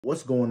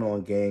What's going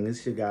on, gang?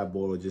 It's your guy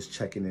Boro, just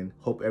checking in.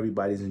 Hope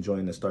everybody's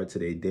enjoying the start to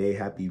their day.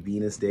 Happy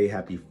Venus Day,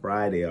 happy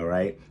Friday, all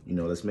right?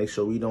 Let's make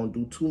sure we don't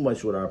do too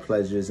much with our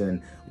pleasures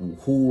and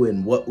who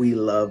and what we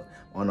love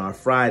on our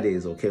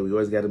Fridays, okay? We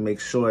always got to make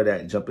sure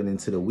that jumping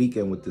into the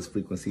weekend with this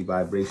frequency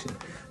vibration.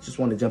 Just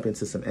want to jump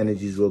into some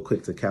energies real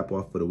quick to cap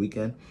off for the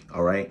weekend,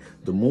 all right?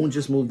 The moon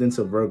just moved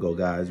into Virgo,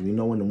 guys. We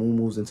know when the moon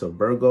moves into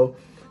Virgo,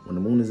 when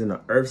the moon is in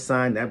an earth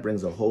sign, that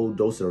brings a whole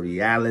dose of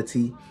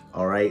reality,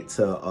 all right,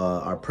 to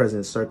our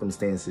present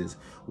circumstances.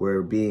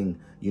 We're being,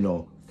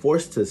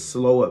 forced to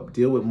slow up,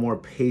 deal with more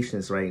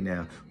patience right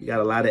now. We got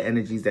a lot of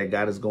energies that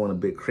got us going a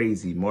bit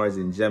crazy. Mars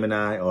in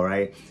Gemini, all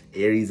right,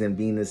 Aries and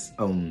Venus,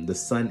 the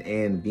sun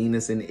and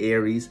Venus in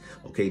Aries.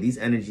 Okay, these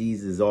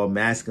energies is all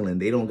masculine.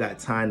 They don't got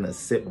time to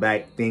sit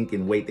back, think,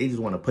 and wait. They just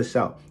want to push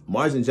out.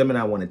 Mars and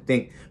Gemini want to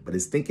think, but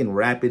it's thinking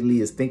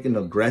rapidly, it's thinking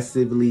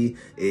aggressively,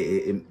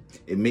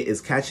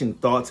 it's catching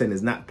thoughts and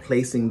is not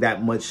placing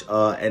that much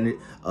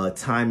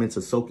time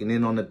into soaking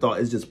in on the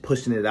thought. It's just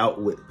pushing it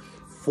out with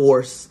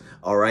force,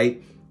 all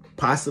right?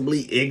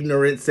 Possibly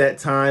ignorance at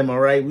time, all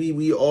right?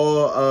 We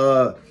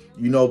all,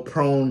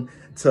 prone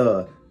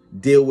to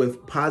deal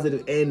with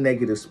positive and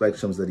negative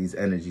spectrums of these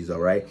energies,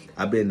 all right?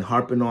 I've been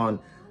harping on,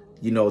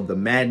 the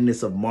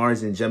madness of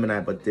Mars and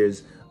Gemini, but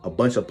there's a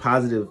bunch of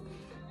positive,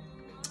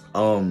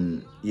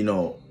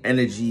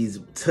 energies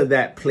to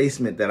that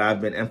placement that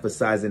I've been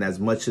emphasizing, as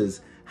much as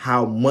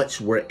how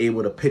much we're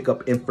able to pick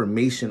up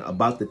information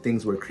about the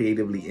things we're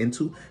creatively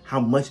into, how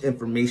much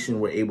information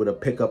we're able to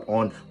pick up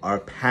on our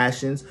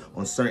passions,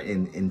 on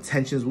certain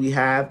intentions we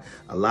have.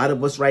 A lot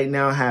of us right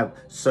now have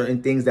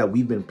certain things that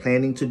we've been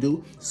planning to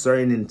do,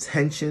 certain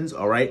intentions,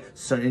 all right,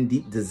 certain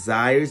deep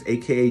desires,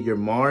 aka your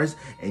Mars,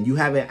 and you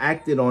haven't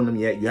acted on them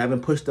yet. You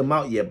haven't pushed them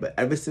out yet, but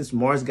ever since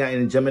Mars got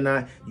in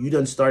Gemini, you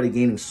done started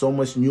gaining so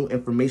much new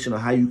information on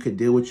how you could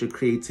deal with your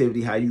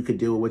creativity, how you could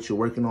deal with what you're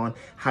working on,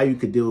 how you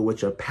could deal with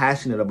what you're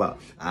passionate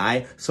about. All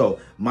right, so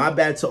my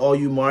bad to all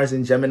you Mars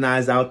and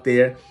Geminis out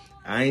there.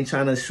 I ain't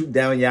trying to shoot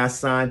down y'all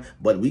sign,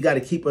 but we got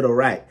to keep it all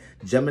right.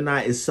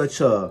 Gemini is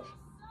such a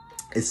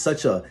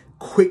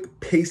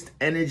quick-paced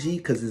energy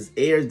because it's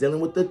air, is dealing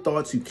with the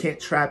thoughts. You can't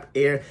trap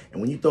air, and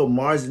when you throw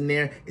Mars in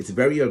there, it's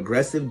very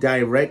aggressive,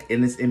 direct,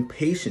 and it's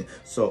impatient.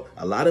 So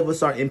a lot of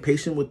us are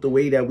impatient with the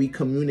way that we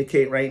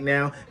communicate right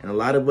now, and a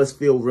lot of us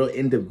feel real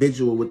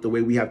individual with the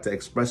way we have to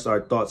express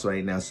our thoughts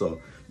right now. So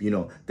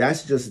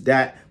that's just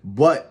that.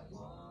 But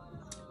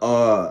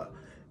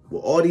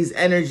with all these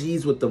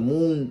energies, with the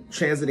moon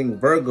transiting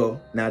Virgo,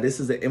 now this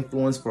is an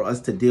influence for us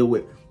to deal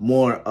with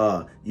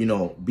more,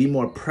 be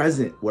more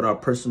present with our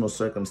personal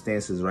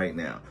circumstances right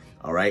now.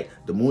 All right.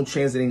 The moon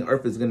transiting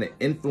Earth is going to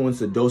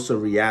influence a dose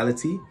of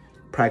reality,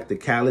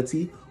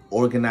 practicality,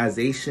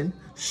 organization,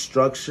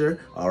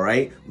 structure. All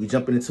right. We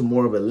jumping into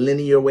more of a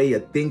linear way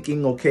of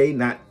thinking. OK,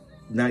 not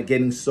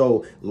getting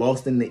so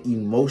lost in the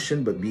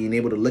emotion, but being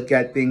able to look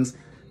at things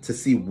to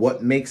see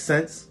what makes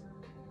sense.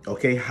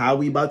 Okay, how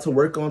we about to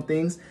work on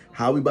things,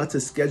 how we about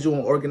to schedule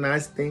and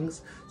organize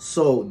things.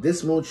 So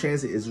this moon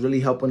transit is really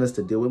helping us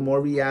to deal with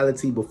more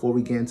reality before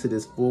we get into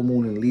this full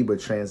moon in Libra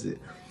transit.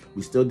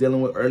 We're still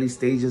dealing with early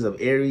stages of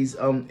Aries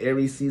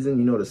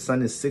season. The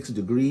sun is 6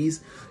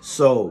 degrees.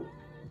 So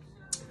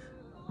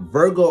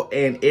Virgo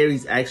and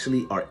Aries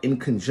actually are in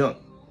conjunct.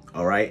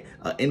 All right,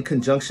 in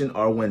conjunction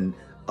are when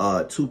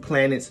two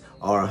planets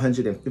are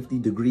 150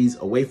 degrees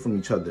away from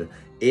each other.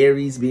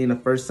 Aries being the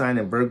first sign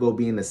and Virgo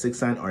being the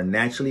sixth sign are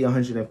naturally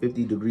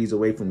 150 degrees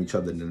away from each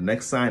other. The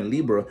next sign,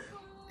 Libra,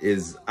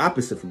 is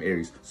opposite from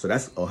Aries. So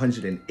that's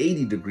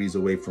 180 degrees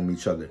away from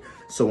each other.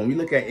 So when we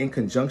look at in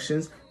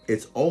conjunctions,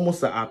 it's almost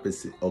the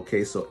opposite,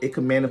 okay? So it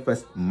can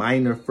manifest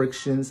minor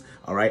frictions,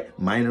 all right?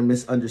 Minor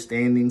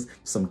misunderstandings,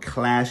 some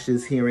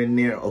clashes here and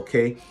there,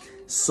 okay?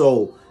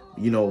 So,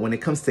 when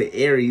it comes to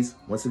Aries,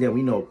 once again,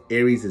 we know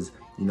Aries is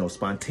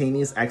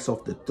spontaneous, acts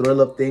off the thrill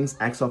of things,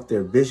 acts off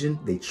their vision.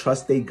 They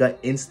trust their gut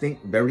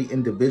instinct, very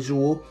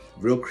individual,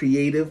 real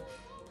creative.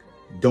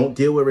 Don't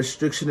deal with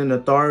restriction and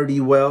authority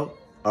well,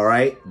 all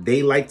right?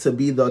 They like to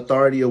be the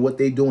authority of what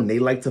they do, and they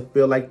like to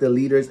feel like the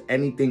leaders.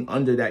 Anything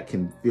under that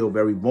can feel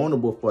very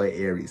vulnerable for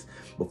Aries.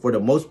 But for the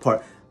most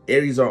part,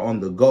 Aries are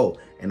on the go.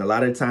 And a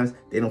lot of times,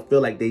 they don't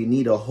feel like they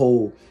need a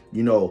whole,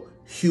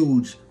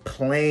 huge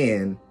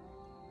plan,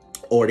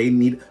 or they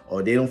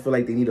don't feel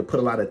like they need to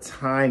put a lot of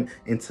time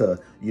into,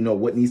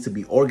 what needs to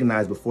be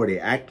organized before they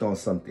act on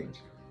something.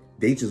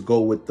 They just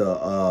go with the,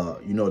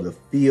 the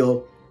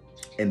feel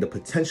and the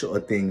potential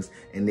of things,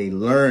 and they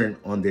learn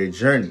on their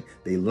journey.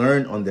 They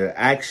learn on their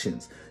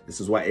actions. This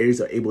is why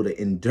Aries are able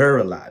to endure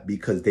a lot,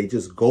 because they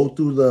just go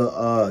through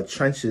the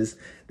trenches.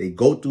 They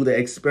go through the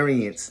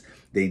experience.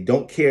 They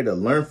don't care to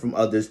learn from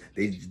others.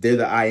 They're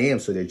the I am.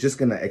 So they're just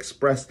going to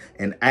express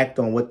and act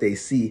on what they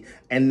see.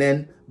 And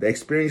then the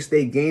experience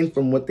they gain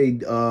from what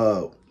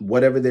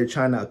whatever they're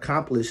trying to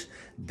accomplish,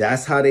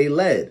 that's how they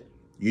led,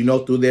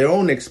 through their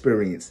own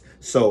experience.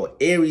 So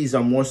Aries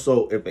are more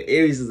so, if an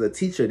Aries is a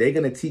teacher, they're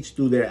going to teach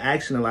through their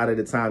action a lot of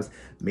the times,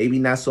 maybe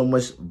not so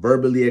much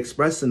verbally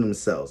expressing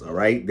themselves. All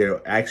right.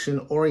 They're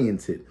action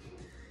oriented.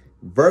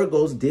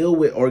 Virgos deal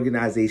with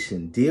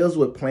organization, deals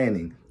with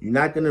planning. You're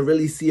not going to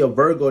really see a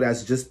Virgo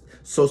that's just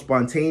so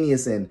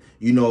spontaneous and,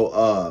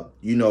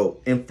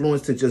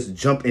 influenced to just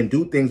jump and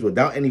do things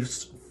without any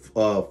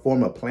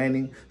form of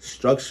planning,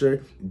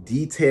 structure,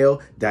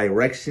 detail,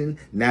 direction,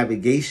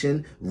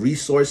 navigation,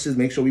 resources.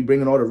 Make sure we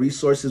bring in all the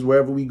resources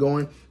wherever we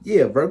going.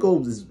 Yeah,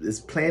 Virgo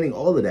is planning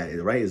all of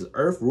that, right? It's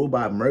Earth ruled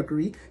by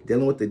Mercury,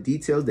 dealing with the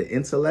details, the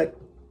intellect.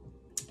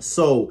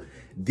 So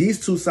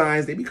these two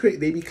signs, they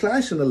be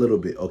clashing a little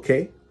bit,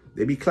 okay?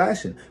 They be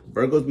clashing.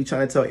 Virgos be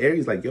trying to tell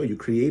Aries like, yo, you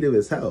creative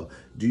as hell.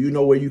 Do you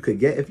know where you could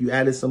get if you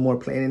added some more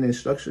planning and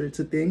structure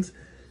to things?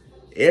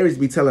 Aries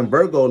be telling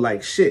Virgo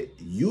like, shit,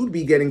 you'd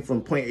be getting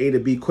from point A to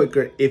B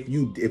quicker if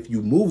you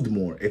moved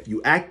more, if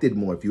you acted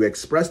more, if you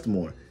expressed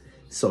more.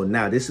 So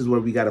now this is where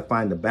we got to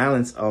find the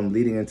balance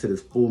leading into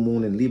this full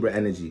moon and Libra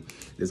energy.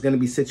 There's going to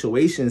be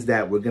situations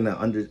that we're going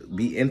to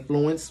be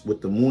influenced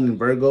with the moon in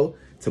Virgo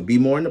to be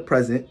more in the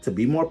present, to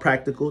be more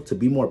practical, to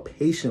be more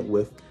patient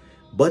with.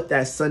 But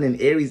that sun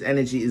in Aries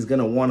energy is going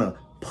to want to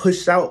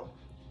push out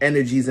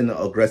energies in an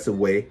aggressive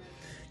way.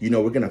 You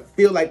know, we're going to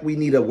feel like we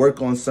need to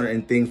work on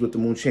certain things with the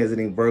moon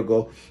transiting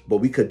Virgo, but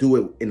we could do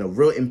it in a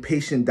real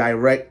impatient,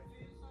 direct,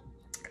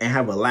 and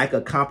have a lack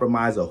of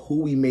compromise of who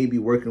we may be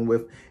working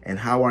with and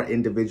how our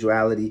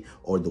individuality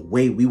or the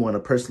way we want to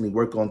personally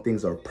work on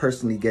things or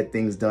personally get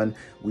things done.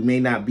 We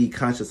may not be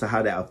conscious of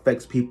how that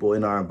affects people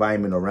in our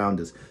environment around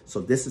us. So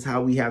this is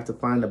how we have to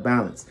find a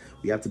balance.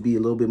 We have to be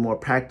a little bit more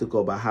practical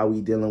about how we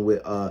dealing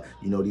with,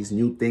 these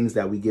new things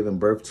that we giving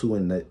birth to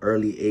in the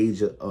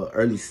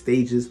early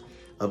stages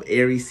of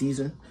Aries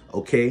season,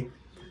 okay?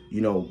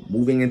 You know,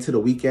 moving into the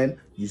weekend,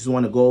 you just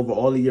want to go over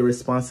all of your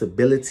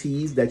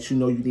responsibilities that you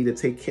know you need to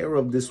take care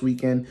of this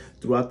weekend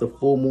throughout the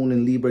full moon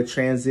in Libra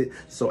transit.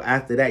 So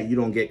after that, you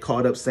don't get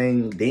caught up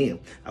saying, damn,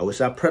 I wish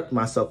I prepped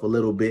myself a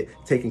little bit,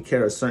 taking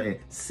care of certain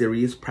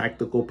serious,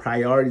 practical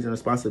priorities and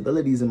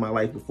responsibilities in my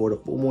life before the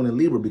full moon in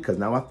Libra, because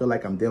now I feel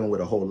like I'm dealing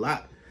with a whole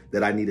lot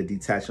that I need to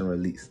detach and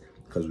release,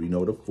 because we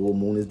know the full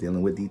moon is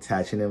dealing with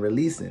detaching and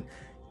releasing.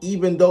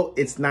 Even though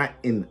it's not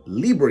in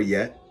Libra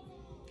yet,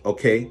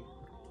 okay,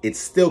 it's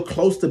still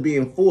close to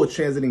being full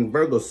transiting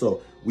Virgo.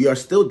 So we are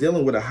still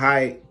dealing with a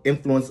high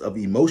influence of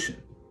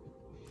emotion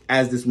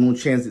as this moon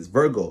transits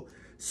Virgo.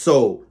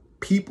 So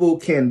people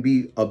can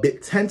be a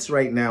bit tense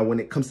right now when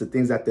it comes to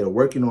things that they're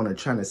working on and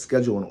trying to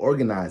schedule and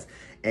organize.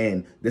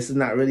 And this is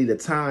not really the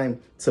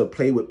time to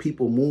play with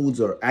people's moods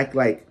or act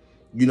like,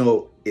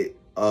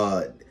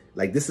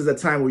 like this is a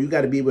time where you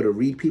got to be able to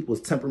read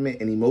people's temperament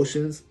and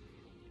emotions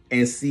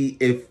and see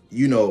if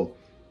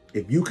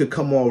you could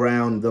come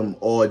around them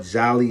all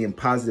jolly and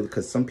positive,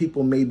 because some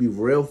people may be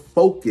real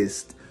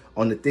focused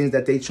on the things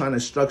that they're trying to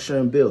structure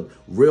and build.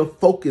 Real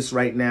focus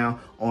right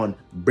now on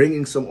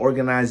bringing some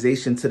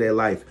organization to their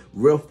life.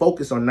 Real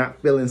focus on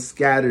not feeling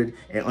scattered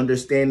and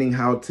understanding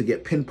how to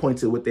get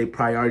pinpointed with their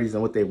priorities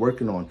and what they're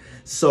working on.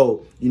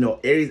 So,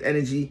 Aries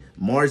energy,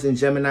 Mars and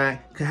Gemini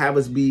could have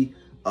us be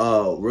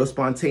real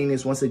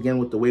spontaneous once again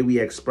with the way we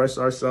express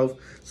ourselves.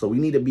 So we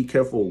need to be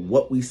careful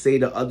what we say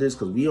to others,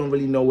 because we don't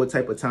really know what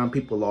type of time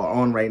people are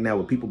on right now,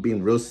 with people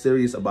being real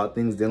serious about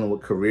things dealing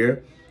with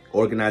career,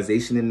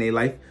 organization in their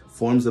life,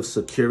 forms of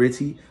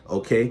security,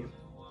 okay?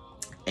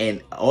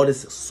 And all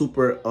this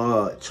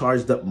super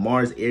charged up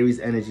Mars Aries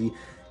energy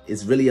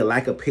is really a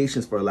lack of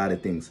patience for a lot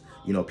of things.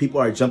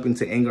 People are jumping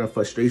to anger and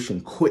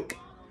frustration quick,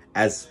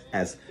 as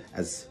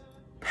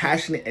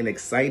passionate and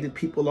excited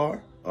people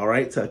are, all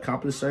right, to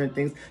accomplish certain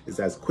things. Is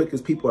as quick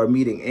as people are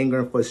meeting anger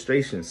and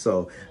frustration.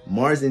 So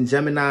Mars and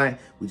Gemini,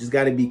 we just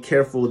got to be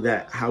careful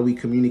that how we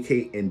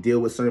communicate and deal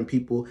with certain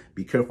people.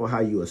 Be careful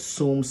how you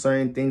assume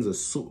certain things,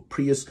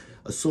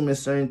 assuming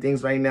certain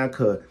things right now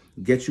could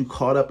get you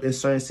caught up in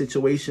certain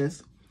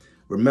situations.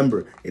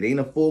 Remember, it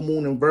ain't a full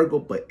moon in Virgo,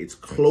 but it's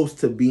close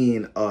to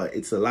being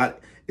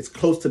it's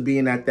close to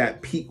being at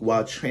that peak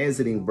while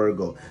transiting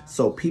Virgo.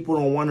 So people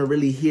don't want to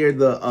really hear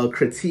the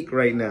critique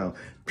right now.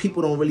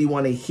 People don't really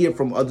want to hear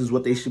from others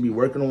what they should be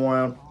working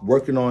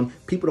on.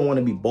 People don't want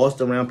to be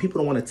bossed around. People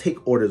don't want to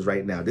take orders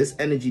right now. This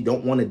energy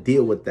don't want to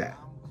deal with that.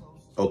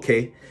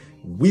 Okay?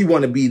 We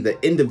want to be the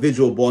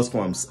individual boss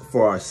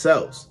for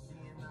ourselves.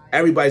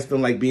 Everybody's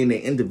feeling like being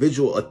the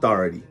individual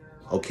authority.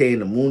 Okay?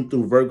 And the moon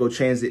through Virgo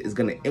transit is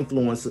going to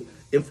influence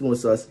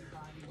us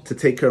to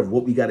take care of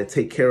what we got to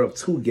take care of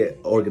to get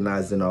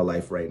organized in our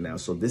life right now.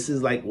 So this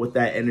is like what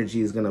that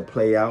energy is going to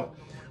play out.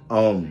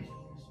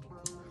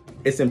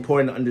 It's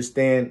important to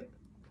understand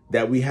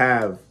that we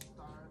have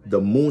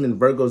the moon in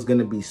Virgo is going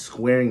to be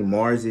squaring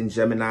Mars in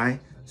Gemini.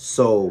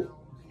 So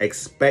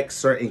expect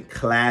certain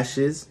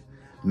clashes,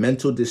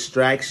 mental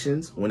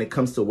distractions when it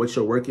comes to what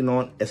you're working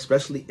on,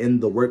 especially in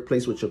the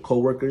workplace with your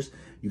coworkers.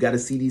 You got to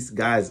see these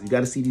guys. You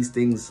got to see these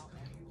things.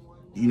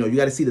 You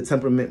got to see the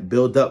temperament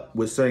build up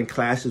with certain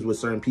clashes with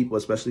certain people,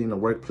 especially in the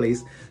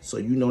workplace. So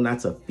not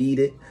to feed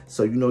it.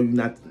 So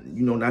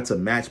not to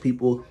match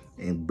people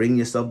and bring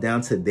yourself down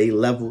to their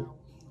level.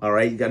 All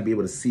right, you got to be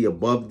able to see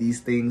above these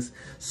things.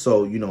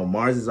 So, you know,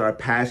 Mars is our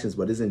passions,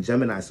 but it's in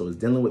Gemini, so it's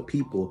dealing with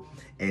people.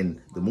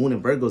 And the moon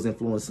in Virgo is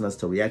influencing us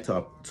to react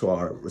to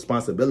our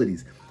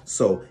responsibilities.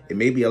 So it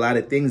may be a lot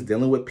of things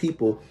dealing with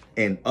people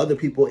and other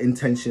people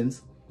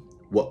intentions,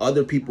 what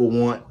other people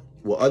want,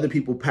 what other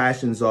people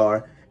passions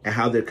are, and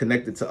how they're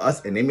connected to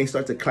us. And they may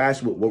start to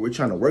clash with what we're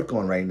trying to work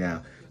on right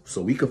now.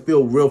 So we could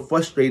feel real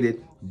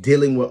frustrated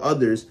dealing with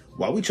others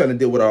while we're trying to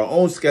deal with our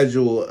own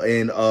schedule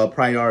and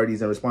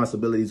priorities and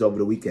responsibilities over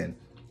the weekend.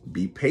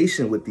 Be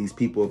patient with these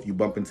people if you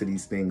bump into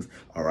these things,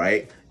 all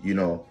right? You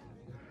know,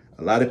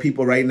 a lot of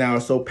people right now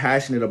are so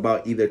passionate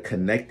about either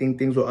connecting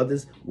things with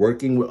others,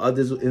 working with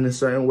others in a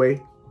certain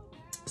way.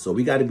 So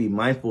we got to be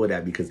mindful of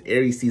that, because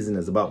Aries season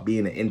is about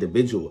being an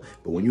individual.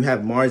 But when you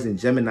have Mars in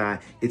Gemini,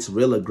 it's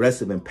real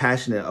aggressive and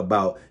passionate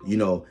about, you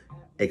know,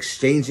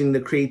 exchanging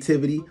the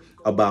creativity,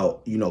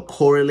 about, you know,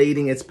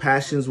 correlating its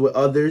passions with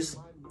others.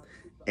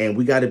 And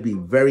we got to be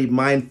very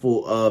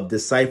mindful of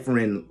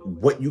deciphering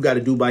what you got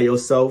to do by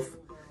yourself,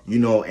 you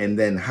know, and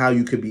then how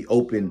you could be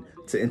open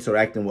to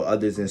interacting with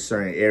others in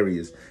certain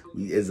areas.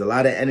 There's a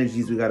lot of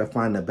energies we got to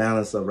find the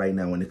balance of right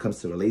now when it comes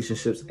to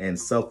relationships and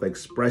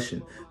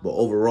self-expression. But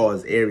overall,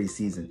 it's Aries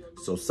season.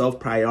 So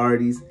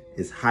self-priorities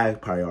is high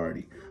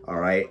priority. All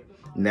right.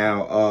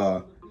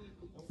 Now,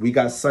 we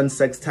got Sun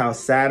sextile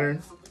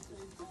Saturn.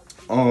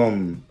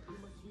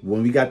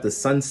 When we got the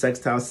Sun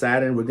sextile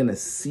Saturn, we're going to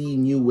see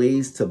new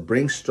ways to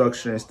bring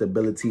structure and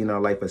stability in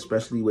our life,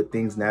 especially with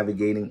things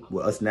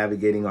with us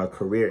navigating our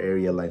career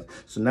area of life.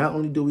 So not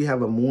only do we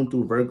have a moon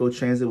through Virgo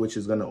transit, which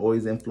is going to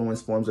always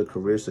influence forms of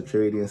career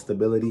security and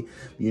stability,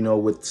 you know,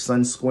 with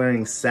Sun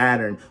squaring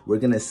Saturn, we're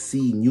going to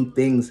see new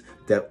things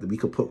that we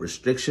could put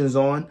restrictions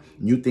on,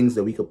 new things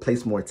that we could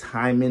place more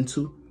time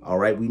into. All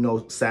right, we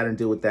know Saturn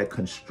deal with that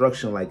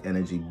construction-like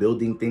energy,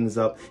 building things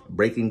up,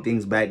 breaking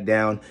things back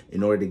down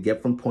in order to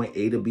get from point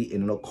A to B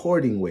in an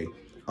accordingly,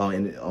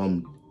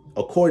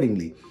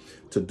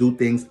 to do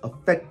things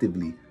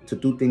effectively, to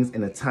do things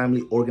in a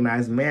timely,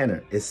 organized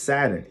manner. It's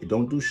Saturn. It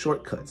don't do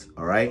shortcuts.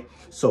 All right,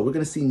 so we're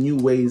gonna see new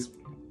ways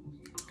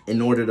in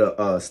order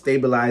to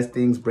stabilize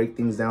things, break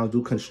things down,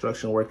 do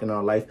construction work in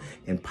our life,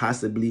 and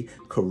possibly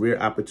career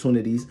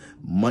opportunities,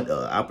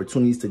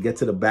 opportunities to get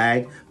to the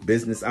bag,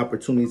 business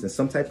opportunities in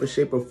some type of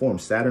shape or form.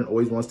 Saturn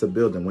always wants to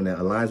build, and when it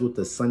aligns with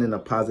the sun in a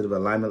positive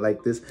alignment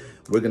like this,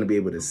 we're going to be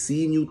able to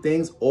see new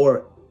things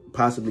or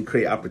possibly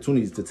create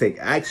opportunities to take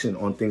action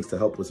on things to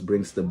help us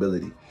bring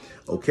stability.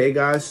 Okay,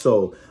 guys,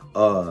 so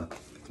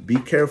be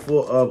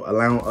careful of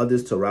allowing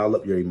others to rile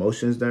up your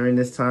emotions during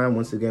this time.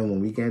 Once again, when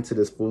we get into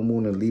this full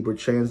moon and Libra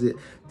transit,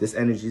 this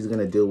energy is going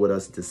to deal with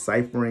us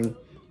deciphering,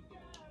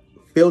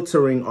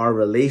 filtering our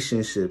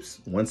relationships.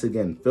 Once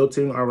again,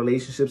 filtering our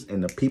relationships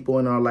and the people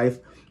in our life,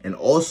 and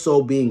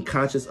also being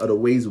conscious of the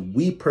ways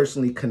we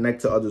personally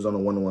connect to others on a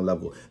one-on-one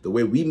level. The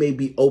way we may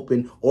be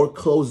open or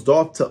closed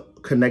off to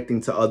connecting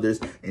to others,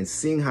 and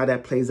seeing how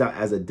that plays out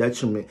as a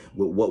detriment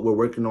with what we're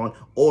working on,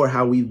 or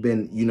how we've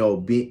been, you know,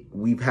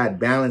 we've had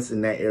balance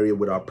in that area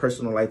with our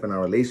personal life and our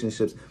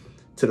relationships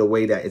to the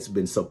way that it's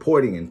been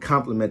supporting and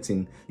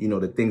complementing, you know,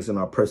 the things in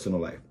our personal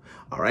life.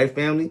 All right,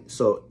 family.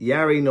 So you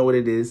already know what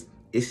it is.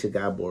 It's your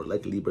guy, Board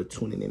Like Libra,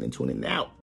 tuning in and tuning out.